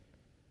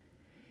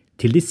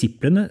Til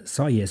disiplene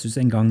sa Jesus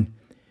en gang,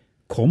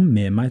 «Kom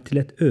med meg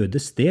til et øde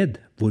sted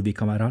hvor vi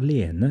kan være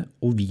alene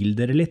og hvil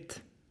dere litt.»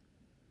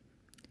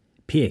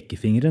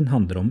 Pekefingeren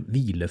handler om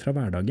hvile fra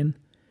hverdagen,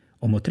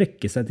 om å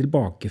trekke seg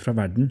tilbake fra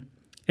verden,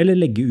 eller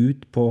legge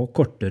ut på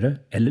kortere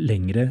eller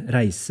lengre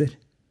reiser.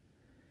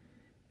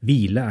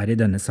 Hvile er i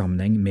denne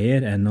sammenheng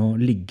mer enn å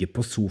ligge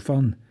på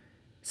sofaen,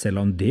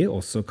 selv om det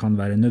også kan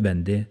være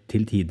nødvendig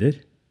til tider.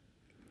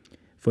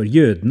 For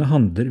jødene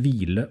handler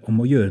hvile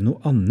om å gjøre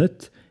noe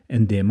annet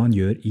enn det man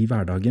gjør i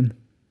hverdagen.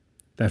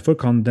 Derfor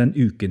kan den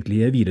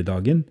ukentlige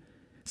hviledagen,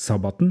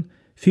 sabbaten,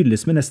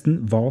 fylles med nesten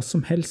hva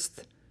som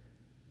helst,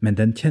 men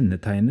den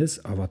kjennetegnes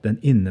av at den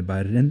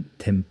innebærer en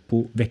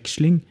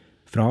tempoveksling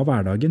fra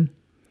hverdagen,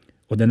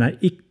 og den er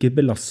ikke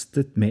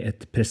belastet med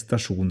et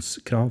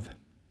prestasjonskrav.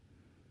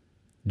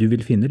 Du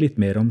vil finne litt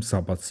mer om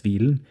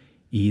sabbatshvilen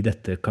i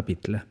dette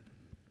kapittelet.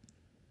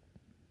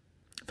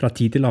 Fra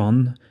tid til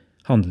annen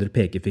handler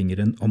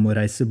pekefingeren om å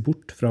reise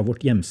bort fra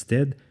vårt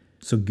hjemsted,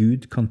 så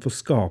Gud kan få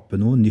skape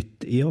noe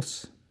nytt i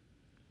oss.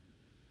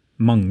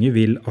 Mange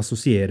vil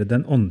assosiere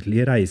den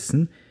åndelige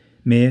reisen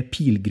med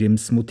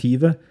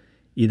pilgrimsmotivet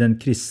i den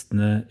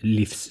kristne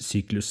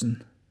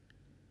livssyklusen.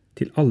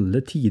 Til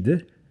alle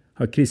tider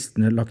har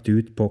kristne lagt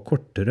ut på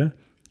kortere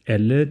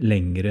eller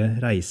lengre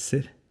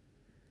reiser.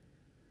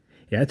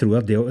 Jeg tror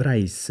at det å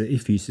reise i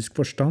fysisk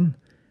forstand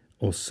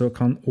også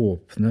kan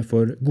åpne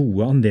for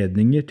gode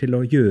anledninger til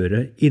å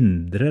gjøre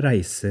indre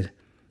reiser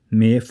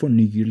med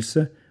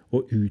fornyelse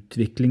og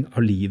utvikling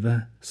av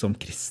livet som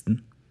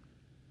kristen.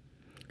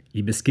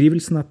 I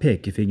beskrivelsen av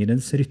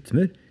pekefingerens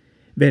rytmer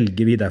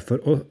velger vi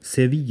derfor å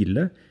se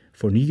hvile,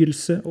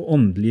 fornyelse og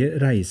åndelige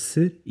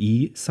reiser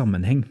i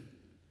sammenheng.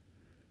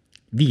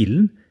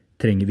 Hvilen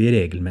trenger vi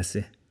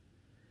regelmessig.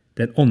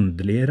 Den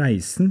åndelige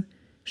reisen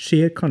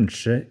skjer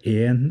kanskje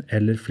en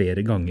eller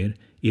flere ganger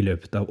i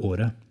løpet av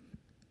året.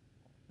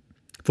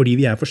 Fordi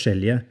vi er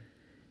forskjellige,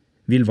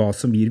 vil hva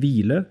som blir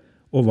hvile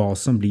og hva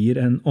som blir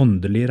en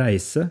åndelig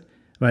reise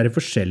være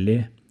forskjellig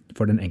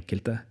for den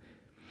enkelte.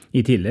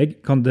 I tillegg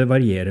kan det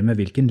variere med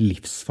hvilken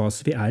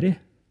livsfase vi er i.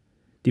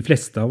 De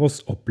fleste av oss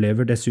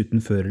opplever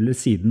dessuten før eller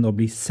siden å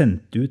bli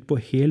sendt ut på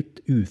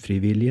helt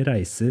ufrivillige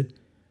reiser,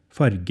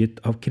 farget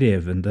av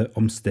krevende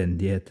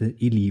omstendigheter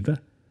i livet.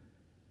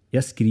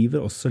 Jeg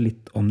skriver også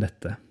litt om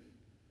dette.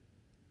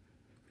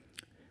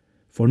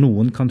 For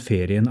noen kan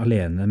ferien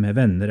alene med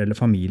venner eller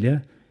familie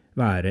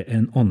være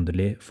en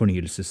åndelig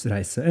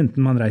fornyelsesreise,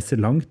 enten man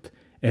reiser langt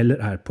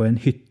eller er på en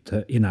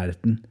hytte i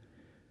nærheten.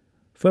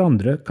 For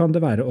andre kan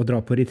det være å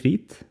dra på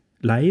retreat,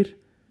 leir,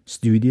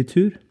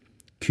 studietur,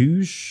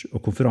 kurs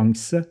og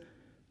konferanse,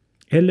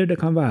 eller det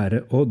kan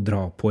være å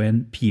dra på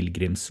en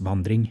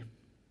pilgrimsvandring.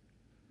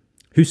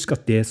 Husk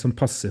at det som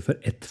passer for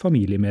ett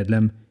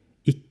familiemedlem,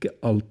 ikke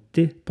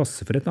alltid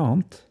passer for et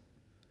annet.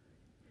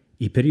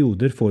 I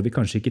perioder får vi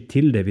kanskje ikke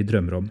til det vi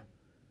drømmer om.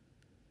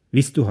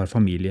 Hvis du har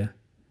familie,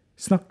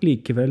 snakk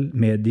likevel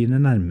med dine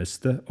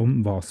nærmeste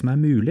om hva som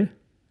er mulig.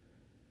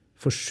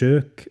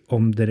 Forsøk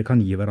om dere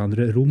kan gi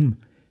hverandre rom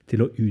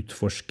til å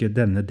utforske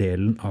denne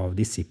delen av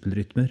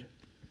disippelrytmer.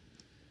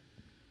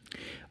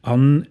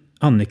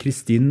 Anne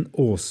Kristin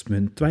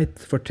Åsmundtveit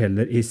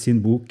forteller i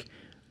sin bok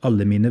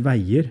 «Alle mine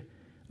veier»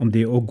 om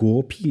det å gå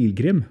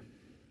pilgrim,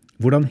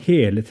 hvordan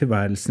hele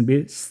tilværelsen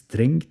blir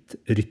strengt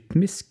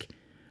rytmisk,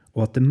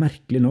 og at det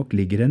merkelig nok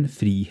ligger en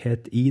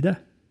frihet i det.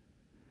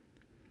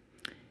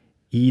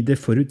 I det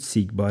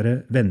forutsigbare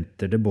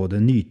venter det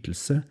både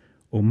nytelse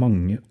og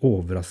mange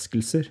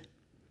overraskelser.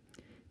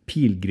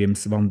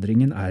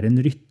 Pilgrimsvandringen er en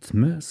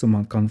rytme som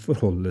man kan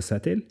forholde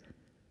seg til,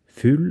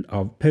 full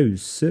av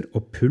pauser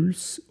og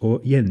puls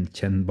og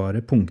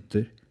gjenkjennbare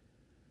punkter.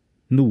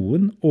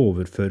 Noen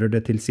overfører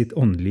det til sitt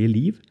åndelige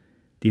liv.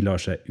 De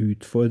lar seg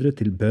utfordre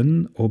til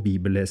bønn og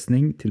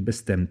bibellesning til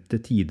bestemte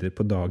tider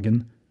på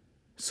dagen,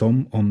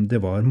 som om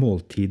det var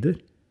måltider,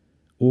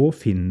 og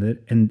finner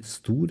en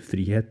stor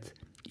frihet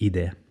i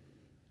det.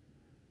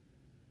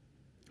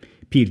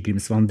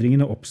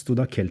 Pilgrimsvandringene oppstod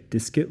da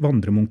keltiske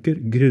vandremunker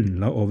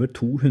grunnla over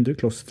 200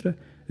 klostre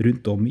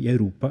rundt om i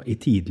Europa i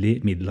tidlig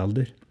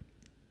middelalder.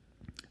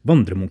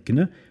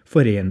 Vandremunkene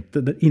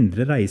forente den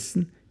indre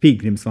reisen,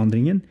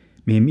 pilgrimsvandringen,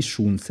 med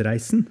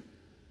misjonsreisen.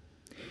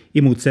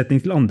 I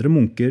motsetning til andre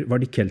munker var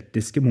de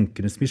keltiske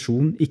munkenes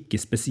misjon ikke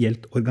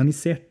spesielt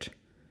organisert.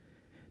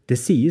 Det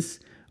sies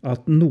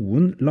at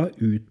noen la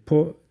ut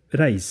på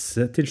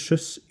reise til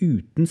sjøs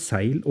uten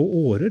seil og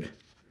årer.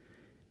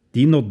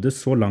 De nådde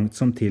så langt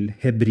som til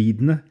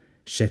Hebridene,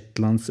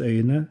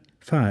 Shetlandsøyene,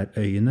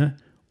 Færøyene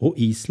og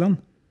Island,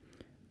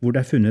 hvor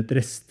det er funnet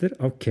rester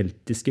av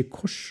keltiske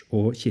kors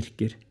og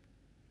kirker.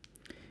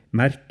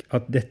 Merk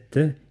at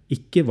dette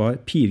ikke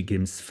var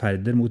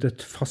pilgrimsferder mot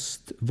et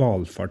fast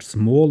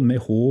valfartsmål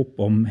med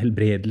håp om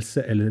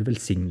helbredelse eller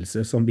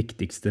velsignelse som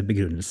viktigste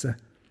begrunnelse.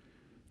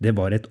 Det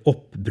var et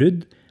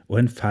oppbrudd og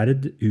en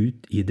ferd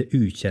ut i det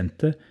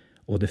ukjente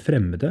og det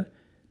fremmede,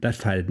 der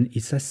ferden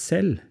i seg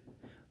selv,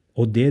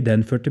 og det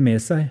den førte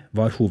med seg,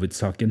 var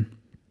hovedsaken.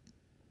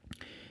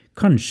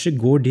 Kanskje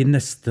går din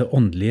neste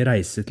åndelige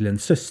reise til en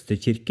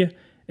søsterkirke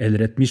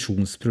eller et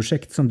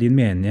misjonsprosjekt som din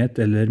menighet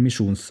eller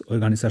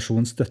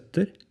misjonsorganisasjon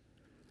støtter?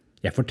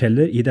 Jeg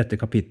forteller i dette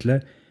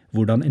kapitlet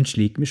hvordan en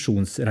slik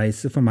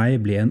misjonsreise for meg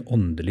ble en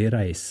åndelig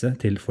reise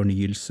til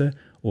fornyelse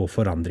og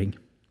forandring.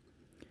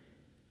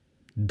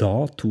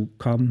 Da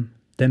tok han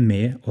dem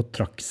med og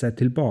trakk seg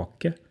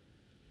tilbake,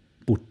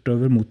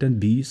 bortover mot en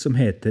by som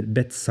heter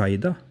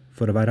Betsaida,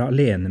 for å være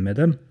alene med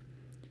dem,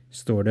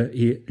 står det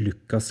i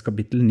Lukas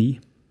kapittel 9.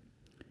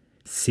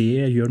 Se,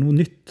 jeg gjør noe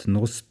nytt,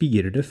 nå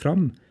spirer det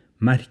fram,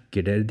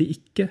 merker dere det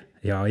ikke?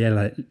 Ja,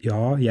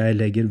 jeg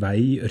legger vei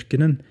i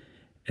ørkenen,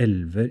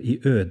 elver i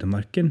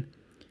ødemarken,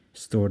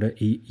 står det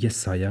i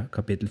Jesaja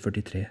kapittel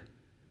 43.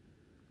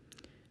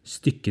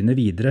 Stykkene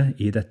videre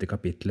i dette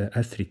kapitlet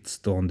er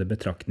frittstående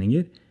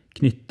betraktninger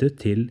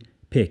knyttet til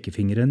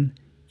pekefingeren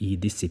i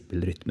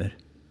Disippelrytmer.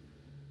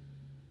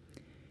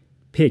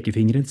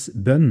 Pekefingerens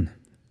bønn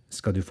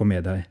skal du få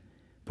med deg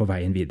på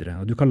veien videre,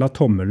 og du kan la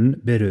tommelen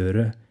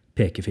berøre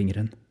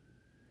pekefingeren.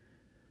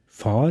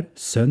 Far,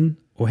 Sønn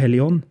og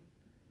Hellig Ånd,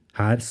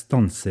 her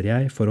stanser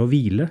jeg for å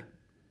hvile.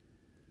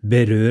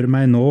 Berør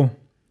meg nå.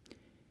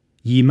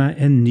 Gi meg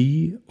en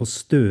ny og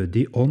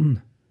stødig ånd,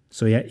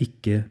 så jeg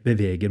ikke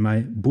beveger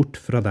meg bort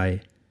fra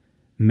deg,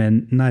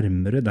 men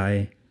nærmere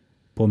deg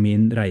på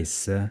min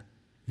reise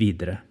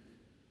videre.